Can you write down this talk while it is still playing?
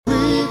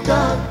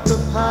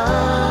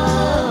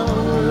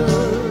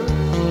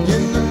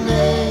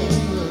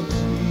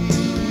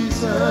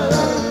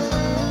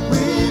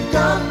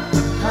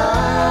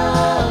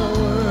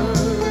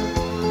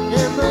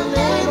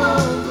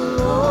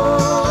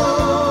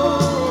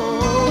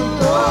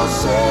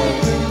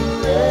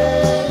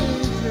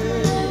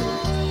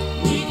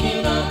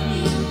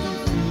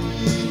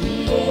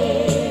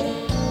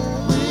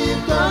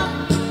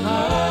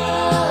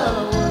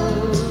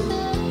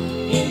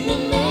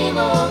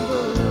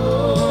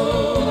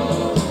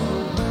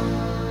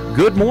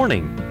Good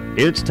morning.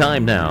 It's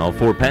time now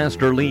for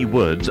Pastor Lee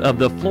Woods of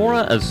the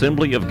Flora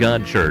Assembly of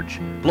God Church,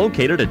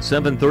 located at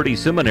 730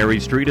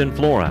 Seminary Street in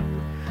Flora.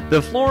 The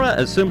Flora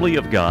Assembly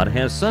of God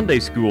has Sunday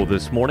school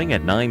this morning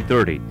at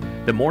 9:30,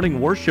 the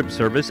morning worship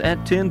service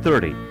at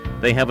 10:30.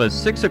 They have a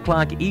 6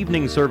 o'clock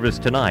evening service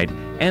tonight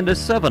and a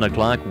 7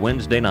 o'clock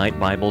Wednesday night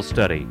Bible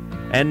study.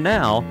 And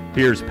now,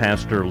 here's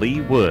Pastor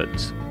Lee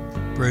Woods.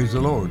 Praise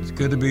the Lord. It's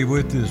good to be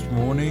with you this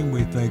morning.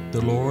 We thank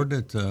the Lord.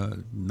 It's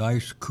a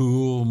nice,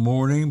 cool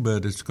morning,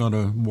 but it's going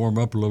to warm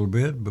up a little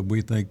bit. But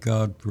we thank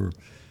God for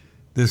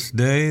this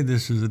day.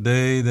 This is a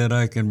day that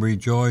I can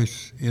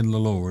rejoice in the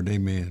Lord.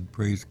 Amen.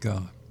 Praise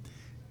God.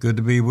 Good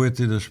to be with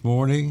you this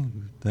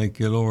morning. Thank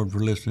you, Lord, for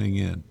listening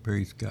in.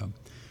 Praise God.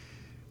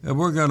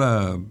 We're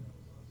going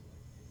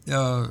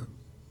to,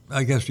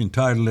 I guess,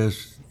 entitle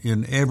this,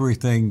 In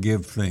Everything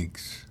Give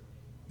Thanks.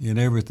 In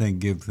everything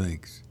give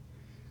thanks.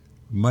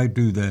 Might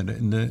do that.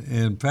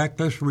 In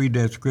fact, let's read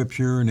that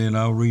scripture, and then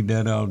I'll read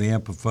that out of the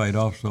Amplified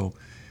also.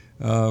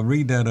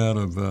 Read that out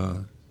of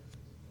 1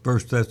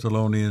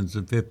 Thessalonians,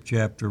 the 5th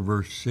chapter,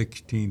 verse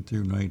 16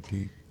 through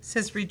 19. It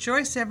says,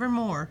 Rejoice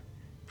evermore,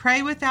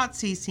 pray without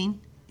ceasing,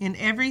 in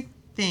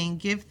everything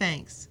give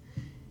thanks,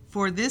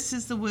 for this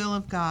is the will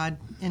of God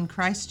in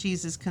Christ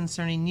Jesus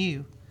concerning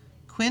you.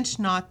 Quench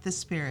not the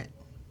spirit.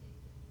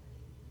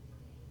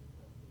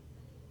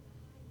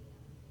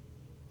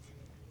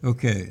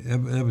 Okay,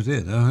 that was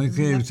it.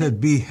 Okay, it said,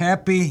 be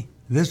happy.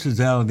 This is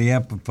out of the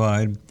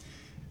Amplified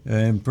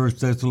in 1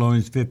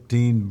 Thessalonians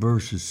 15,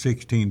 verses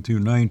 16 through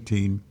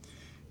 19.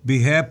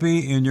 Be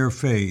happy in your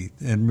faith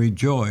and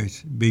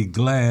rejoice. Be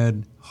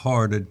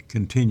glad-hearted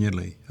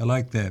continually. I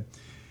like that.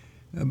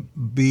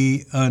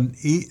 Be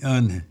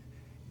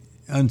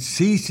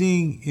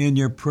unceasing in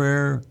your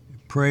prayer,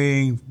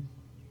 praying,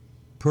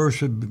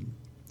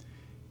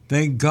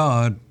 thank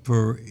God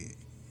for,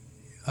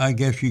 I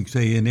guess you could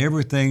say, in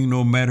everything,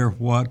 no matter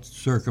what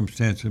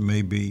circumstance it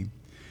may be.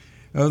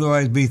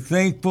 Otherwise, be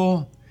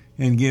thankful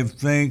and give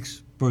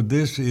thanks, for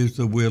this is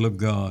the will of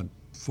God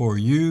for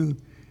you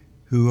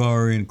who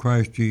are in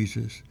Christ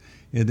Jesus.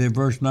 And then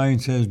verse 9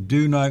 says,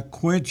 do not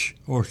quench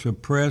or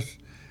suppress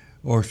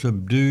or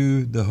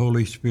subdue the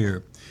Holy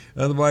Spirit.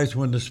 Otherwise,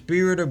 when the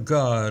Spirit of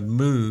God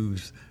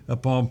moves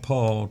upon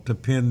Paul to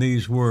pen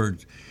these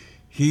words,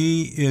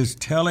 he is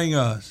telling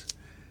us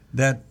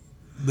that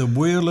the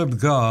will of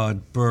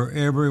God for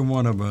every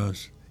one of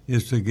us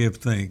is to give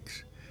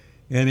thanks.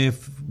 And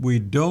if we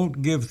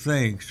don't give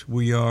thanks,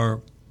 we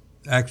are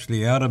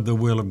actually out of the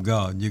will of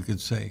God, you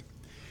could say.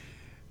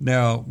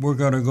 Now, we're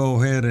going to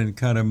go ahead and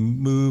kind of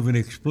move and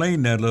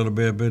explain that a little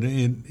bit, but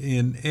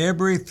in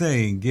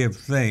everything give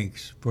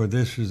thanks, for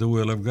this is the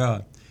will of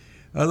God.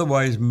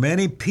 Otherwise,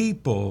 many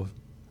people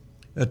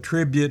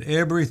attribute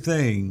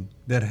everything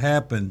that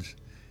happens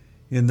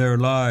in their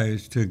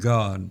lives to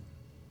God.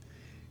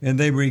 And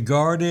they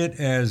regard it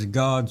as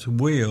God's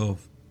will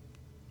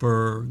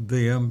for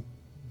them,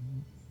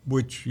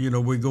 which,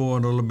 we go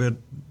on a little bit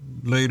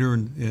later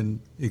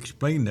and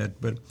explain that.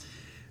 But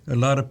a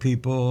lot of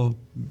people,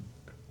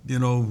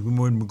 when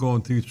we're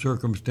going through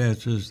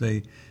circumstances,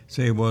 they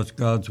say, well, it's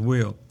God's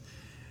will.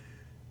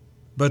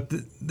 But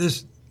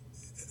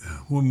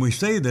when we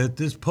say that,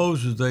 this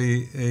poses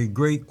a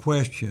great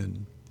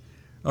question.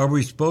 Are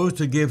we supposed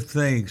to give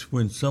thanks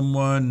when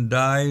someone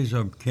dies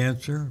of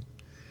cancer?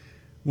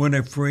 When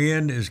a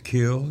friend is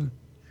killed,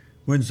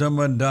 when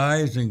someone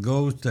dies and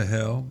goes to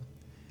hell?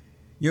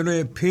 It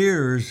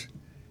appears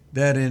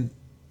that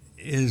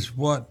is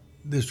what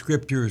the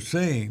scripture is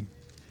saying.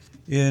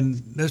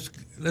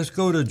 Let's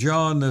go to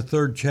John, the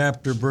 3rd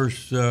chapter,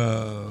 verse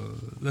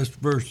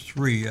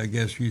 3, I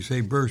guess you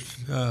say, verse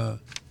 8.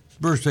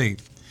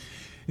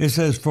 It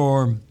says,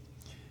 For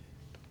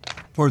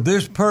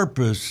this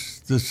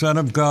purpose the Son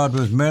of God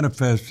was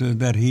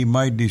manifested, that he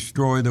might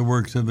destroy the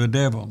works of the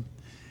devil.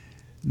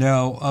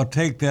 Now, I'll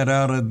take that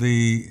out of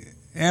the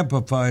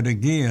Amplified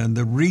again.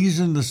 The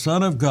reason the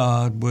Son of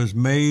God was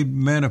made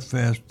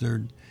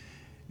manifested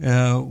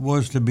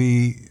was to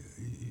be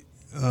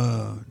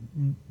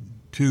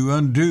to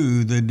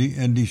undo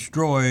and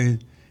destroy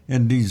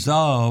and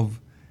dissolve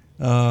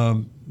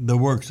the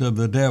works of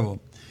the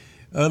devil.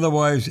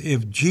 Otherwise,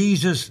 if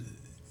Jesus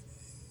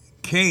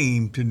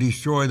came to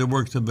destroy the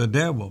works of the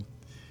devil,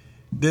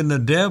 then the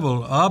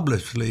devil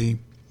obviously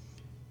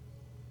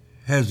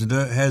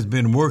has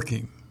been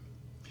working.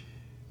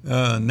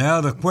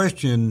 Now the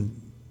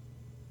question,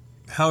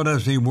 how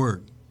does he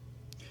work?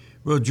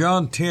 Well,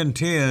 John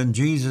 10:10,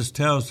 Jesus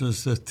tells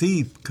us, the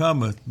thief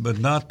cometh, but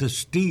not to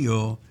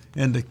steal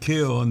and to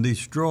kill and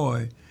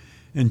destroy.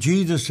 And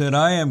Jesus said,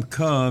 I am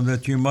come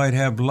that you might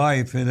have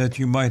life and that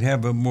you might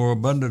have it more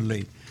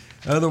abundantly.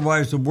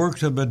 Otherwise, the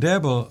works of the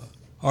devil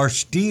are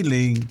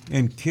stealing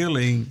and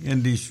killing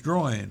and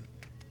destroying.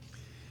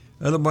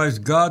 Otherwise,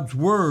 God's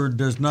word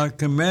does not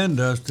command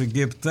us to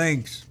give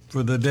thanks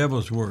for the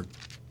devil's work.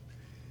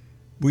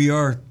 We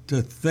are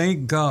to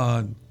thank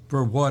God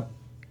for what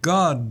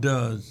God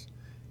does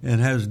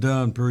and has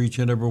done for each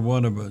and every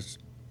one of us.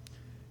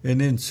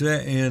 And in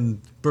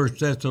 1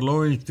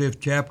 Thessalonians 5th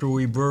chapter,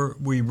 we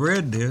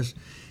read this,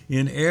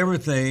 in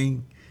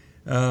everything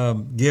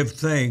give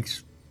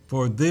thanks,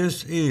 for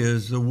this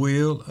is the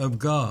will of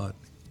God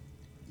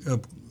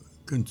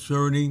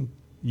concerning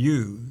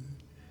you.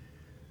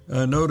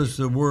 Notice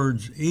the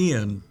words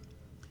in.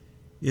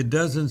 It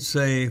doesn't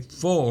say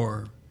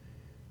for.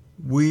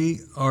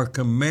 We are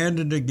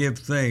commanded to give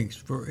thanks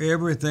for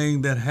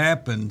everything that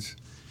happens.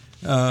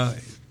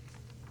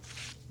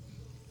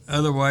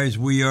 Otherwise,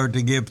 we are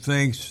to give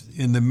thanks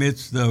in the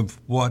midst of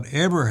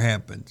whatever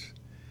happens.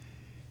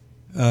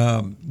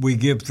 We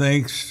give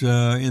thanks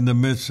in the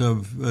midst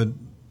of,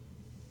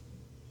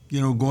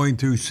 going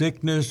through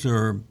sickness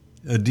or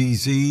a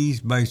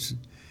disease by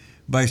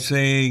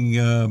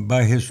saying,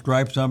 by His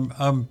stripes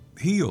I'm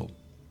healed.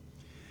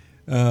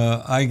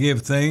 I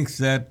give thanks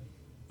that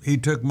He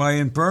took my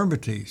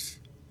infirmities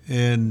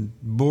and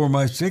bore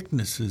my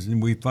sicknesses,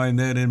 and we find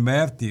that in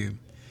Matthew.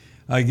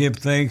 I give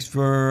thanks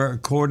for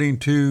according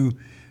to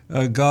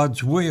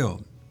God's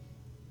will.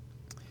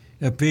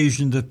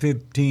 Ephesians the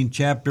 15th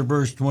chapter,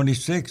 verse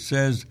 26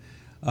 says,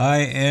 I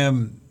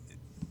am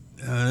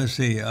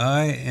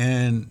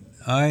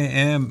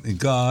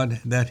God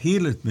that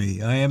healeth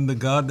me. I am the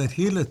God that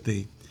healeth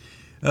thee.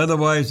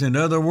 Otherwise, in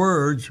other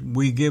words,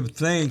 we give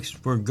thanks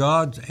for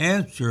God's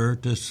answer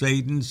to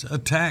Satan's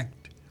attack.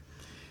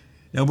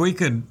 Now, we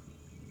could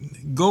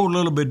go a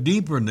little bit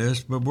deeper in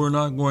this, but we're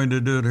not going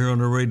to do it here on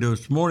the radio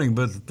this morning.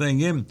 But the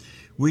thing is,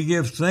 we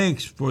give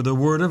thanks for the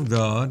Word of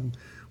God.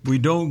 We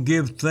don't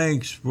give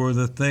thanks for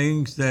the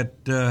things that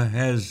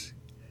has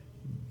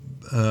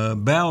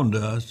bound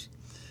us.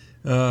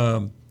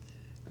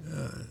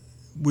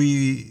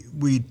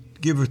 We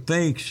give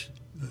thanks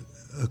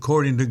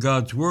according to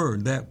God's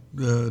Word. That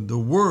the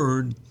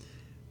Word,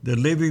 the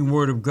living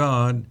Word of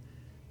God,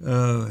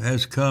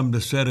 has come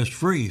to set us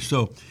free.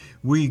 So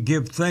we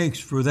give thanks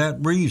for that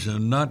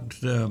reason, not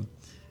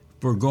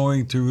for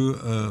going through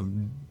a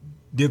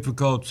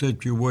difficult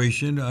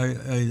situation.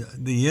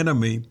 The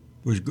enemy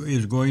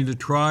is going to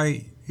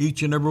try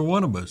each and every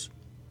one of us.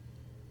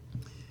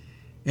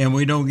 And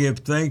we don't give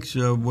thanks.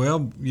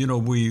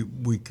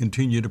 We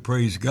continue to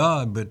praise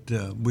God, but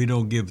we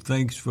don't give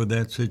thanks for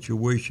that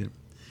situation.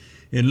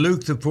 In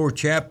Luke, the 4th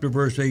chapter,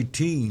 verse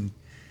 18,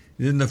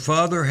 then the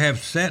Father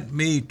hath sent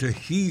me to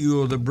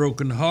heal the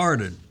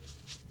brokenhearted.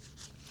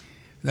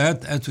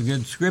 That's a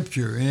good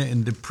scripture,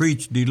 and to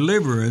preach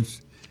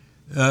deliverance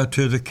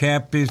to the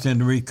captives and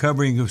the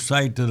recovering of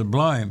sight to the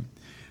blind.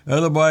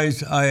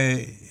 Otherwise,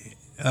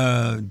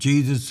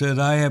 Jesus said,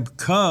 I have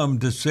come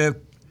to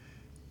set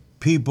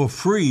people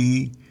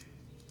free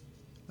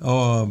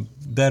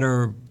that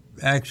are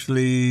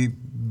actually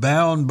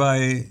bound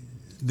by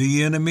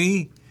the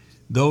enemy,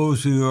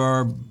 those who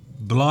are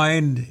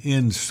blind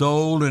in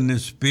soul and in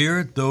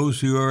spirit,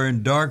 those who are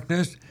in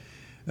darkness.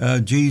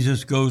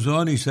 Jesus goes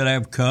on, he said, I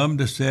have come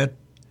to set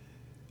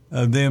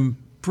them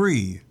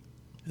free.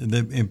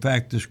 In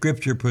fact, the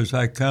scripture puts,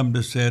 I come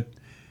to set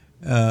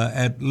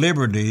at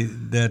liberty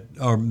that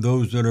are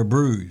those that are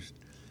bruised.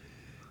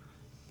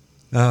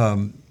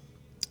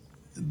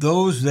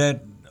 Those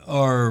that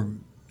are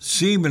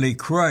seemingly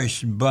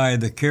crushed by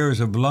the cares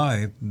of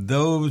life,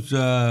 those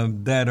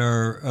that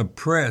are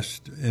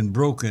oppressed and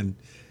broken,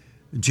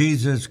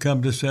 Jesus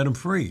come to set them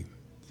free.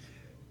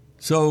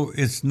 So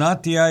it's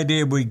not the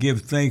idea we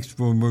give thanks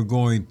when we're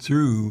going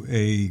through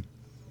a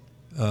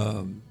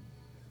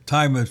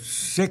time of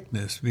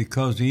sickness,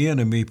 because the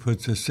enemy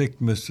puts a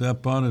sickness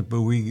up on us,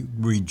 but we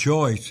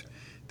rejoice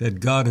that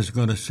God is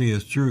going to see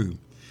us through.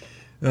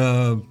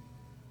 1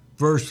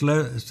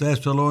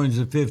 Thessalonians,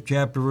 the 5th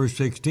chapter, verse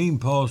 16,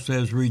 Paul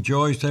says,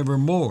 rejoice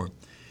evermore.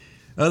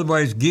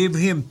 Otherwise, give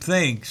him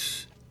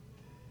thanks.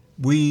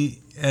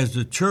 We, as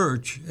a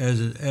church,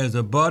 as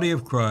a body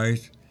of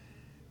Christ,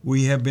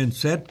 we have been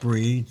set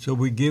free, so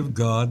we give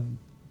God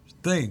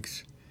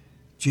thanks.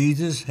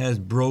 Jesus has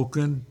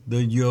broken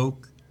the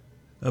yoke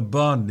of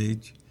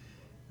bondage.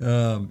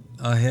 I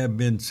have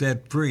been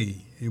set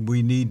free.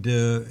 We need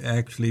to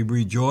actually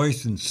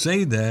rejoice and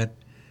say that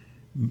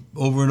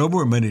over and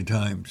over many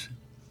times.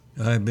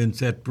 I've been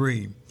set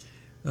free.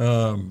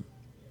 I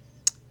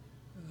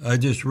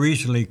just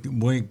recently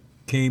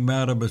came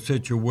out of a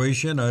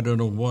situation. I don't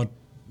know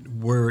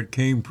where it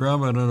came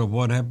from. I don't know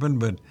what happened,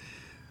 but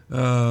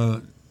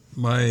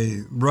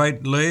my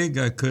right leg,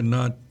 I could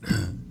not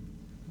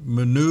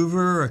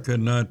maneuver. I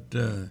could not,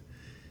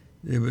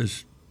 it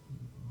was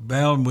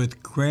bound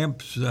with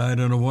cramps. I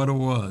don't know what it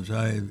was.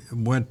 I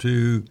went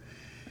to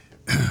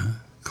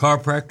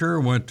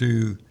chiropractor, went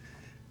to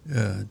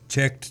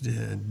checked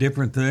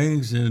different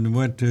things, and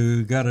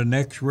got an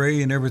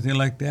x-ray and everything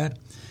like that,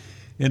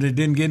 and it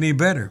didn't get any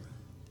better.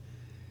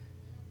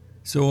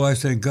 So I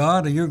said,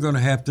 God, you're going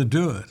to have to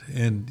do it.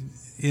 And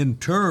in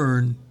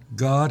turn,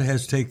 God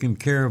has taken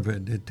care of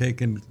it. It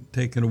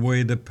taken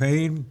away the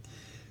pain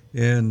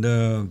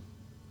and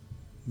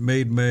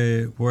made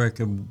me where I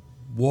can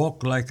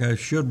walk like I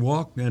should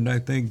walk, and I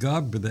thank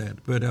God for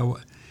that. But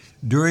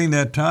during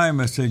that time,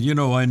 I said,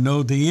 I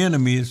know the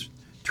enemy is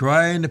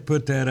trying to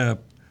put that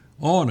up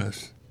on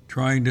us,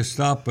 trying to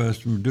stop us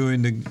from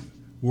doing the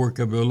work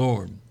of the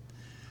Lord.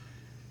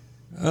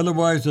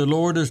 Otherwise, the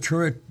Lord is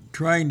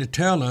trying to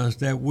tell us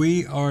that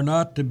we are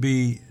not to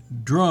be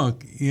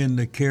drunk in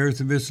the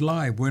cares of this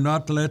life. We're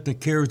not to let the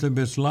cares of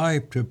this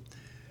life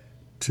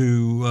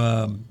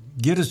to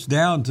get us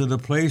down to the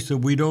place that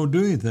we don't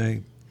do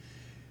anything.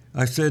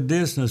 I said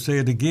this and I say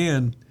it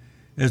again.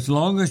 As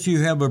long as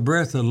you have a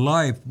breath of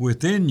life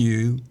within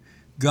you,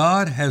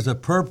 God has a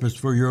purpose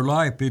for your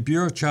life. If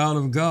you're a child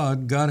of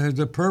God, God has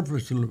a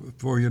purpose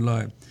for your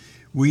life.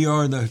 We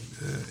are the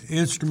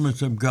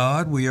instruments of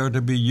God. We are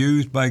to be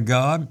used by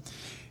God,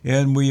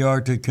 and we are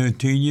to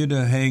continue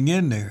to hang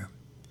in there.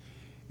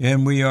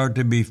 And we are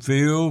to be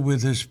filled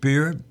with His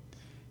Spirit.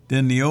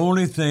 Then the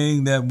only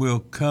thing that will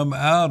come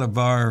out of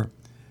our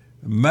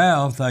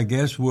mouth, I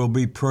guess, will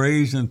be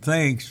praise and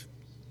thanks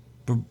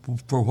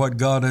for what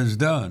God has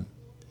done.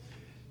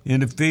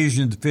 In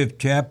Ephesians 5th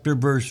chapter,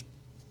 verse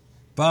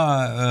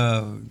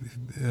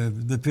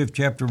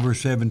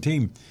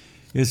 17,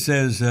 it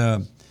says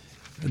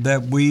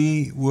that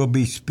we will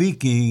be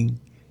speaking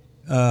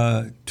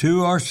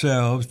to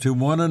ourselves, to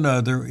one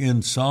another,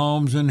 in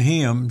psalms and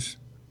hymns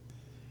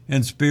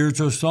and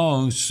spiritual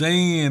songs,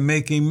 singing and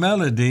making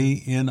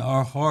melody in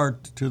our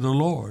heart to the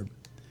Lord.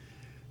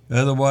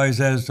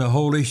 Otherwise, as the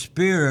Holy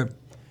Spirit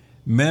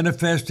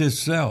manifests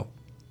itself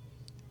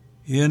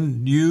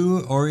in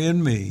you or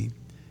in me,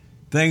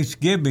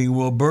 thanksgiving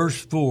will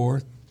burst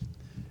forth.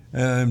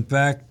 In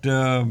fact,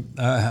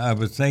 I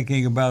was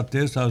thinking about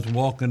this. I was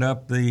walking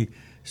up the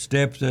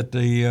steps at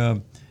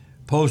the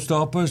post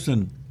office,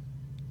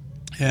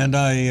 and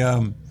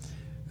I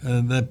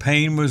the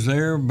pain was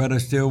there, but I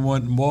still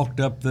went and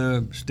walked up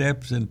the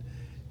steps, and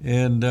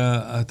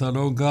I thought,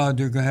 oh God,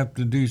 you're going to have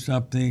to do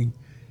something,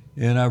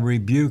 and I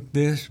rebuked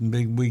this,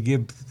 and we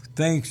give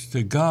thanks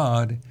to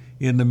God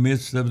in the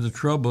midst of the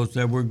troubles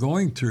that we're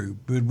going through,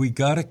 but we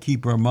got to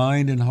keep our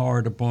mind and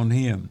heart upon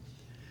Him.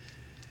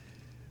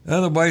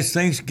 Otherwise,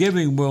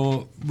 thanksgiving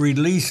will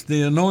release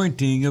the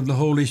anointing of the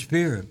Holy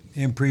Spirit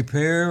and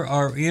prepare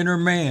our inner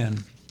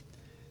man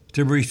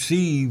to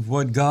receive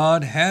what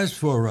God has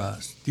for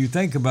us. Do you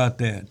think about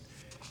that?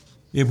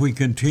 If we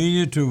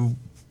continue to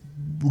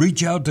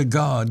reach out to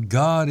God,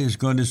 God is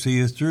going to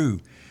see us through.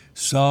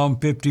 Psalm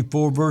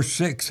 54 verse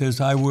 6 says,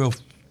 I will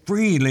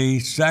freely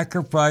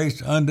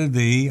sacrifice unto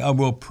thee. I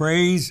will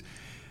praise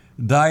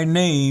thy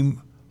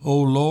name, O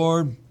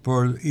Lord,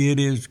 for it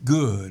is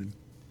good.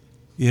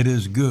 It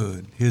is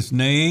good. His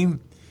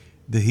name,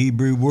 the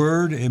Hebrew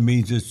word, it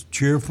means it's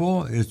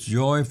cheerful, it's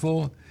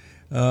joyful,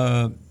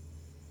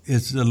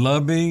 it's a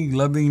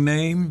loving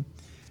name.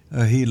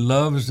 He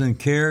loves and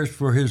cares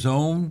for His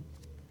own.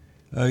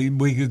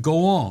 We could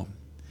go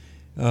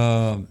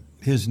on.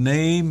 His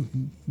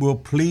name will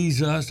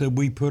please us if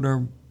we put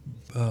our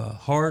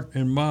heart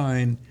and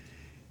mind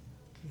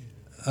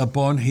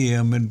upon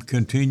Him and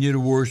continue to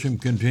worship,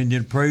 continue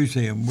to praise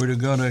Him. We're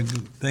going to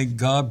thank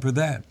God for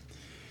that.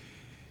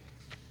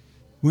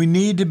 We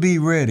need to be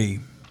ready.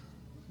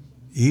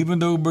 Even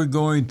though we're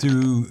going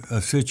through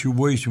a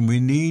situation, we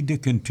need to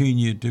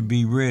continue to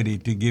be ready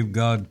to give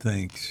God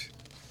thanks.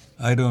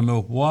 I don't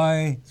know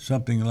why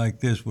something like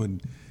this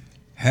would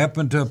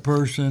happen to a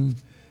person,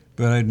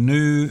 but I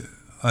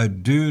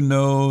do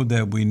know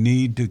that we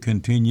need to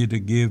continue to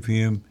give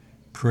Him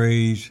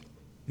praise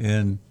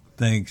and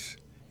thanks,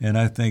 and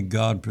I thank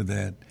God for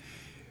that.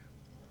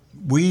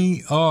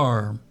 We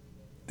are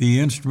the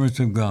instruments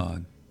of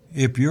God.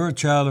 If you're a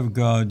child of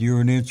God,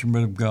 you're an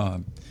instrument of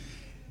God.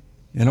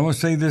 And I want to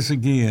say this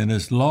again.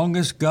 As long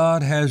as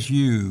God has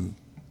you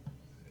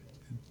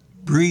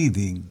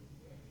breathing,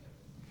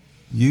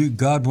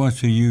 God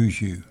wants to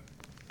use you.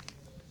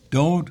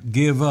 Don't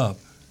give up.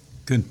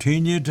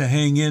 Continue to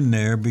hang in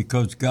there,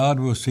 because God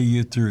will see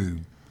you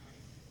through.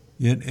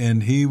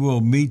 And He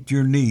will meet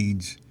your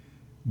needs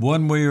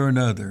one way or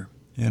another.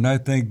 And I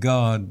thank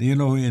God,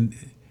 in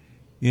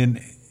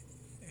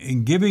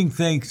giving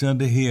thanks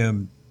unto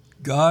Him,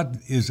 God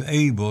is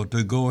able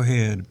to go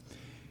ahead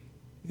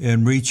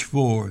and reach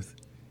forth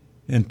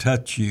and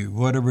touch you,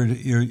 whatever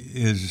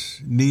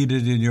is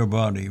needed in your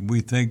body.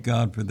 We thank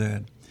God for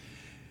that.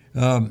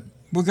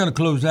 We're going to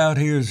close out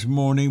here this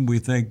morning. We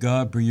thank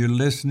God for your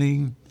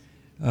listening.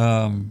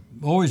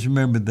 Always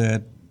remember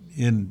that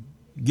in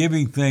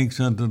giving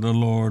thanks unto the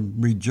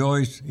Lord,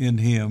 rejoice in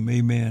Him.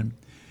 Amen.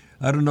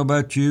 I don't know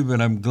about you,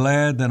 but I'm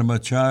glad that I'm a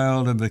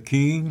child of the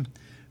King.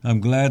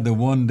 I'm glad that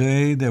one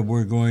day that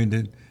we're going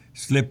to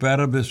slip out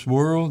of this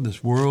world.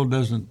 This world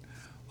doesn't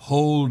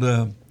hold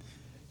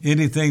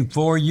anything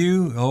for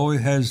you. It always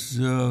has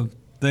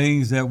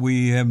things that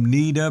we have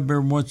need of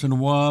every once in a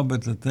while,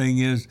 but the thing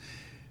is,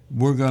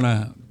 we're going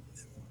to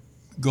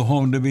go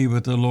home to be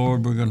with the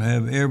Lord. We're going to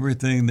have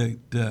everything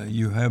that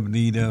you have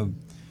need of,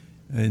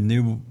 and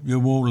you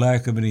won't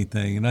lack of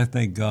anything. And I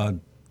thank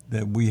God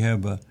that we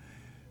have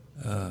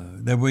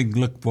that we can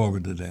look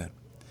forward to that.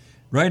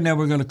 Right now,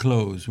 we're going to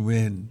close.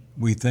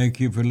 We thank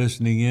you for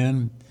listening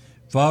in.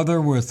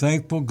 Father, we're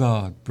thankful,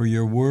 God, for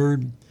your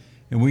word.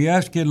 And we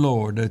ask you,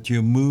 Lord, that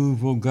you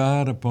move, oh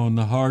God, upon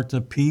the hearts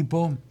of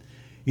people.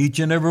 each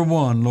and every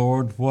one,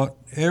 Lord,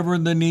 whatever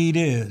the need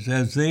is,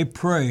 as they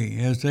pray,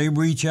 as they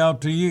reach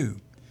out to you.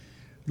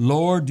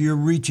 Lord, you're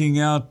reaching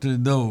out to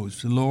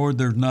those. Lord,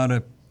 there's not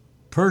a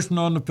person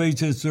on the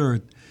face of this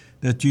earth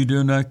that you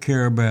do not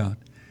care about.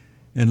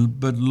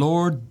 But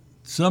Lord,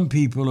 some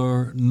people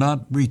are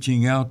not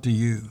reaching out to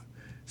you.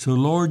 So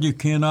Lord, you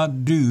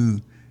cannot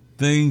do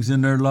things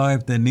in their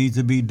life that needs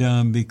to be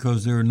done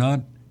because they're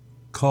not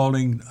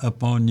calling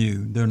upon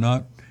you. They're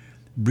not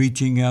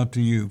reaching out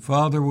to you.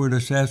 Father, we're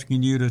just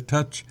asking you to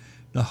touch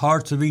the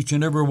hearts of each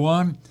and every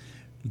one.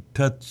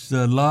 Touch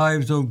the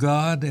lives, oh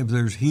God, if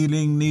there's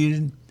healing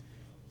needed.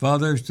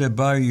 Father, said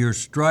by your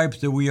stripes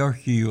that we are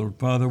healed.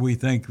 Father, we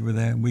thank you for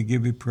that, and we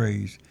give you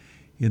praise.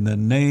 In the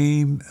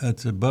name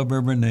that's above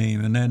every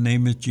name, and that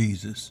name is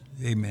Jesus.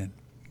 Amen.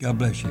 God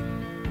bless you.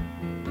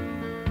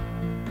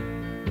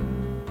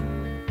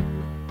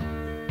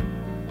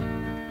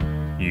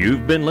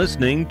 You've been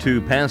listening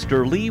to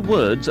Pastor Lee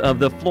Woods of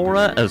the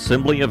Flora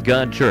Assembly of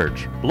God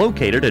Church,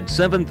 located at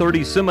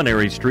 730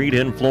 Seminary Street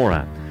in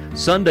Flora.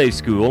 Sunday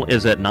school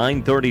is at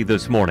 9:30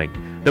 this morning.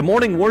 The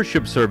morning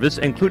worship service,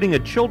 including a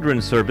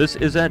children's service,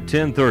 is at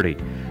 10:30.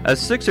 A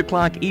 6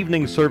 o'clock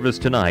evening service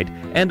tonight,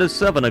 and a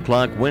 7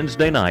 o'clock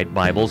Wednesday night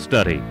Bible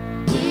study.